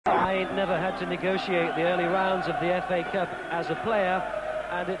I never had to negotiate the early rounds of the FA Cup as a player,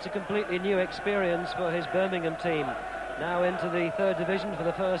 and it's a completely new experience for his Birmingham team. Now into the third division for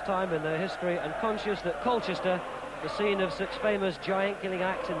the first time in their history, and conscious that Colchester, the scene of such famous giant-killing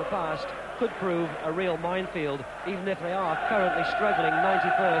acts in the past, could prove a real minefield, even if they are currently struggling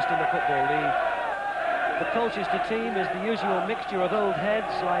 91st in the Football League. The Colchester team is the usual mixture of old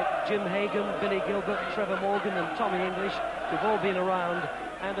heads like Jim Hagan, Billy Gilbert, Trevor Morgan and Tommy English, who've all been around,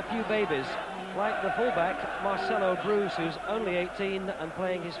 and a few babies, like the fullback Marcelo Bruce, who's only 18 and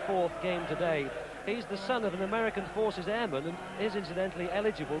playing his 4th game today. He's the son of an American Forces airman and is incidentally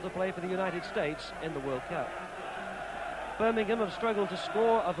eligible to play for the United States in the World Cup. Birmingham have struggled to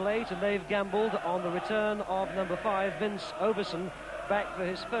score of late, and they've gambled on the return of number 5, Vince Overson, back for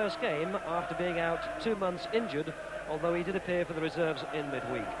his first game after being out 2 months injured, although he did appear for the reserves in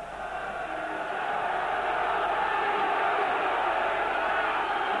midweek.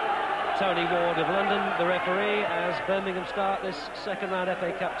 Tony Ward of London, the referee, as Birmingham start this second round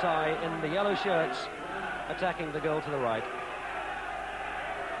FA Cup tie in the yellow shirts, attacking the goal to the right.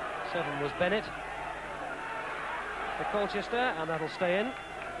 7 was Bennett for Colchester, and that'll stay in.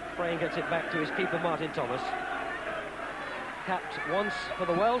 Frayne gets it back to his keeper, Martin Thomas. Capped once for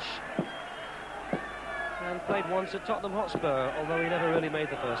the Welsh, and played once at Tottenham Hotspur, although he never really made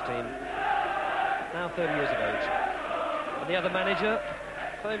the first team. Now 30 years of age. And the other manager,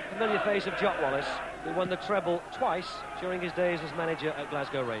 familiar face of Jock Wallace, who won the treble twice during his days as manager at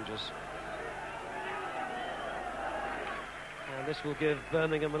Glasgow Rangers. And this will give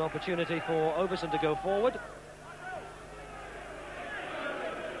Birmingham an opportunity for Overson to go forward.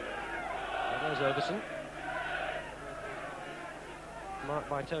 And there's Overson, marked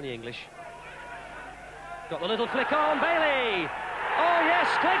by Tony English. Got the little flick on, Bailey! Oh yes,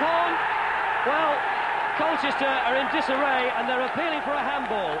 Cleghorn! Well, Colchester are in disarray and they're appealing for a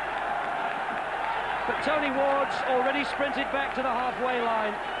handball. But Tony Ward's already sprinted back to the halfway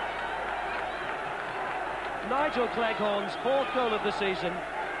line. Nigel Cleghorn's 4th goal of the season.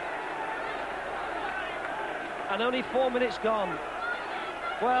 And only 4 minutes gone.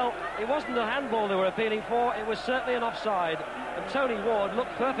 Well, it wasn't a handball they were appealing for, it was certainly an offside. And Tony Ward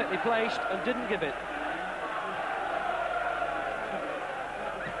looked perfectly placed and didn't give it.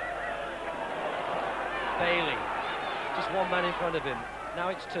 Bailey, just one man in front of him. Now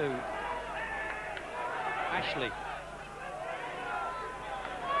it's 2. Ashley.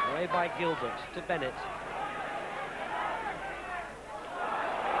 Away by Gilbert to Bennett.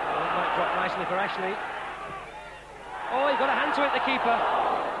 Oh, it might drop nicely for Ashley. Oh, he got a hand to it, the keeper.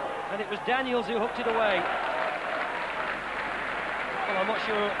 And it was Daniels who hooked it away. Well, I'm not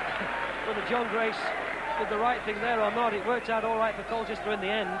sure whether John Grace did the right thing there or not. It worked out all right for Colchester in the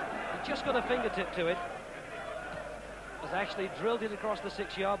end. He just got a fingertip to it, as Ashley drilled it across the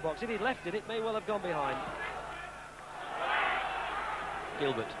 6-yard box. If he'd left it, it may well have gone behind.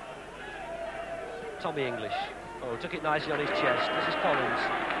 Gilbert. Tommy English. Oh, took it nicely on his chest. This is Collins.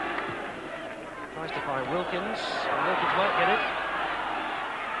 Tries to find Wilkins, and Wilkins might get it.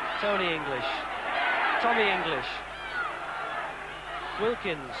 Tony English. Tommy English.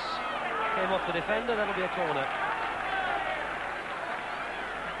 Wilkins came off the defender, that'll be a corner.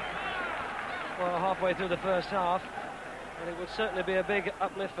 Well, halfway through the first half, and it would certainly be a big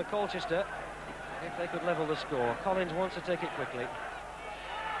uplift for Colchester if they could level the score. Collins wants to take it quickly.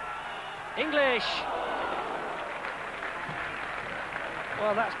 English!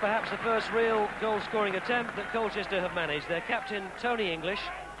 Well, that's perhaps the first real goal-scoring attempt that Colchester have managed. Their captain, Tony English.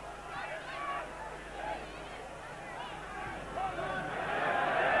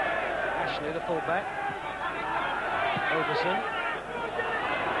 Ashley, the fullback. Overson.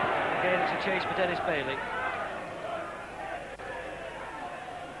 Again, it's a chase for Dennis Bailey.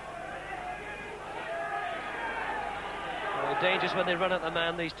 Dangerous when they run at the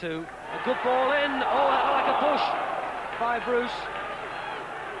man, these two. A good ball in. Oh, that looked like a push by Bruce.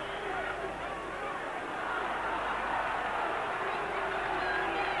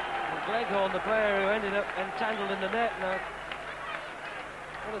 And Cleghorn, the player who ended up entangled in the net. Now,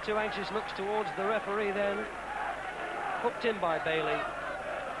 one or two anxious looks towards the referee then. Hooked in by Bailey.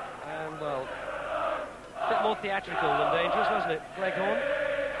 And, well, a bit more theatrical than dangerous, wasn't it, Cleghorn?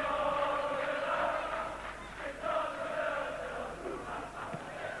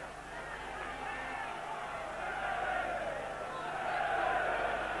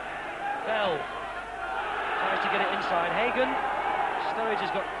 Bell tries to get it inside Hagan. Sturridge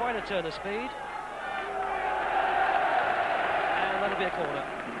has got quite a turn of speed. And that'll be a corner.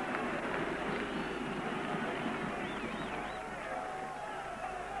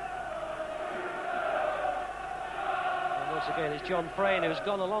 And Once again, it's John Frayne, who's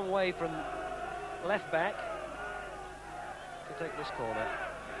gone a long way from left back to take this corner.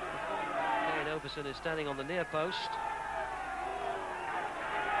 Kane Overson is standing on the near post.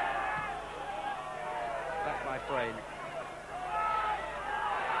 Back by Frayne.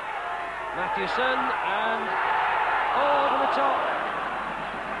 Mathewson, and over the top.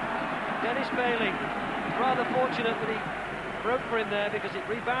 Dennis Bailey. Rather fortunate that he broke for him there, because it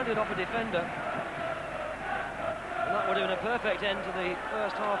rebounded off a defender. And that would have been a perfect end to the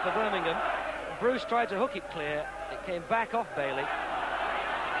first half for Birmingham. Bruce tried to hook it clear. It came back off Bailey.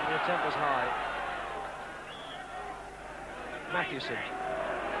 And the attempt was high. Mathewson.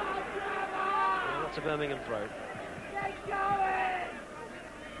 Well, that's a Birmingham throw.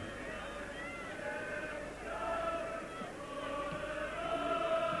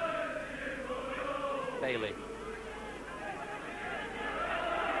 Bailey.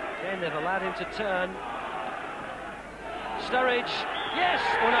 Again, they've allowed him to turn. Sturridge, yes!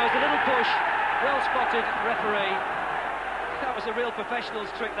 Oh no, it's a little push. Well spotted, referee. That was a real professional's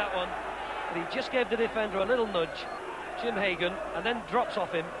trick, that one. But he just gave the defender a little nudge, Jim Hagan, and then drops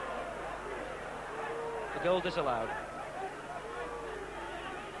off him. The goal disallowed.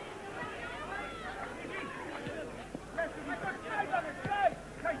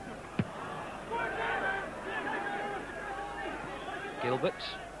 Gilbert.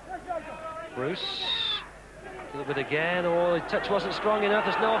 Bruce. Gilbert again. Oh, the touch wasn't strong enough.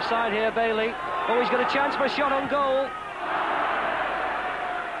 There's no offside here, Bailey. Oh, he's got a chance for a shot on goal.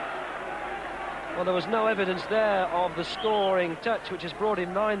 Well, there was no evidence there of the scoring touch, which has brought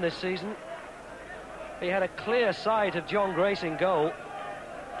him 9 this season. He had a clear sight of John Grace in goal.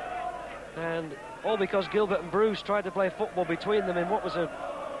 And all because Gilbert and Bruce tried to play football between them in what was a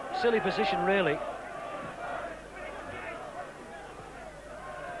silly position, really.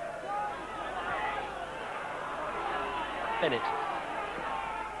 Bennett.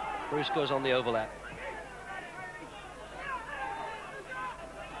 Bruce goes on the overlap.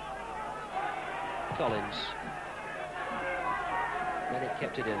 Collins. Bennett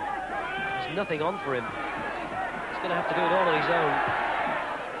kept it in. There's nothing on for him. He's going to have to do it all on his own.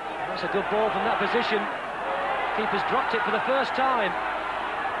 That's a good ball from that position. Keeper's dropped it for the first time.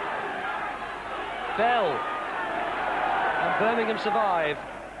 Bell. And Birmingham survive.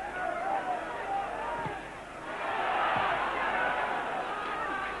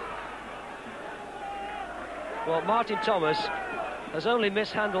 Well, Martin Thomas has only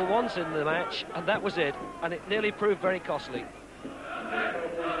mishandled once in the match, and that was it, and it nearly proved very costly.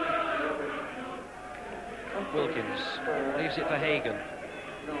 Wilkins leaves it for Hagan.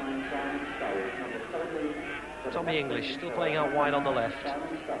 Tommy English still playing out wide on the left.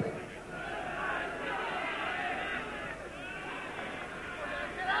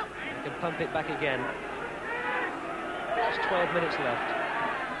 He can pump it back again. Just 12 minutes left.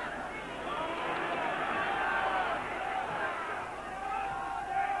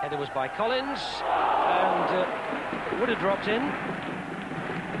 Header was by Collins, and it would have dropped in.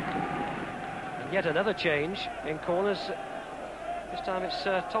 And yet another change in corners. This time it's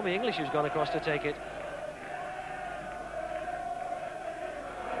Tommy English who's gone across to take it.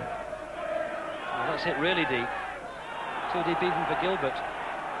 Well, that's hit really deep. Too deep even for Gilbert.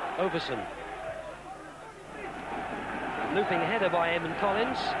 Overson. Looping header by Eamon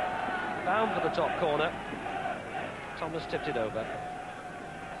Collins. Bound for the top corner. Thomas tipped it over.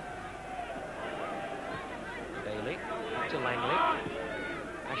 Bailey, back to Langley.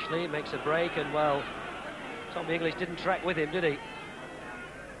 Ashley makes a break, and well, Tommy English didn't track with him, did he?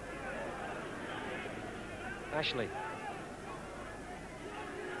 Ashley.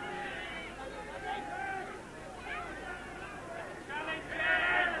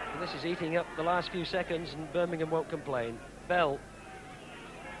 And this is eating up the last few seconds, and Birmingham won't complain. Bell.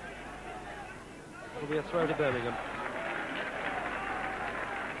 It'll be a throw to Birmingham.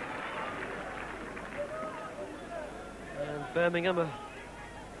 Birmingham, a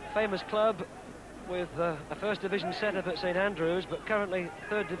famous club with a first division setup at St Andrews, but currently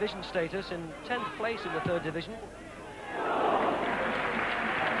third division status, in 10th place in the third division.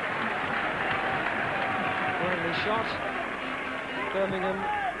 Burnley shot. Birmingham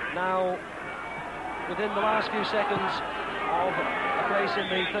now within the last few seconds of a place in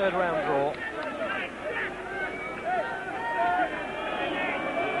the third round draw.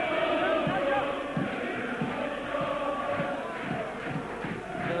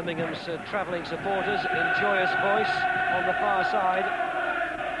 Birmingham's travelling supporters in joyous voice on the far side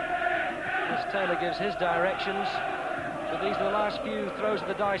as Taylor gives his directions. So these are the last few throws of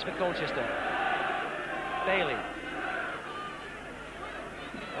the dice for Colchester. Bailey.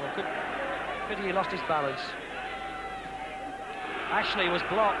 Oh, pity he lost his balance. Ashley was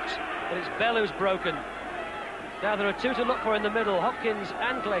blocked, but it's Bell who's broken. Now there are two to look for in the middle, Hopkins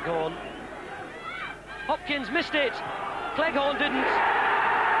and Cleghorn. Hopkins missed it, Cleghorn didn't.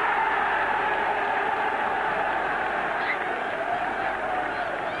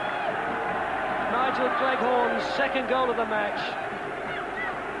 Nigel Cleghorn's second goal of the match.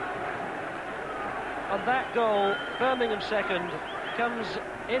 And that goal, Birmingham second, comes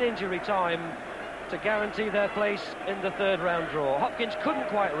in injury time to guarantee their place in the third round draw. Hopkins couldn't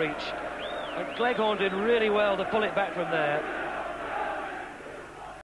quite reach, and Cleghorn did really well to pull it back from there.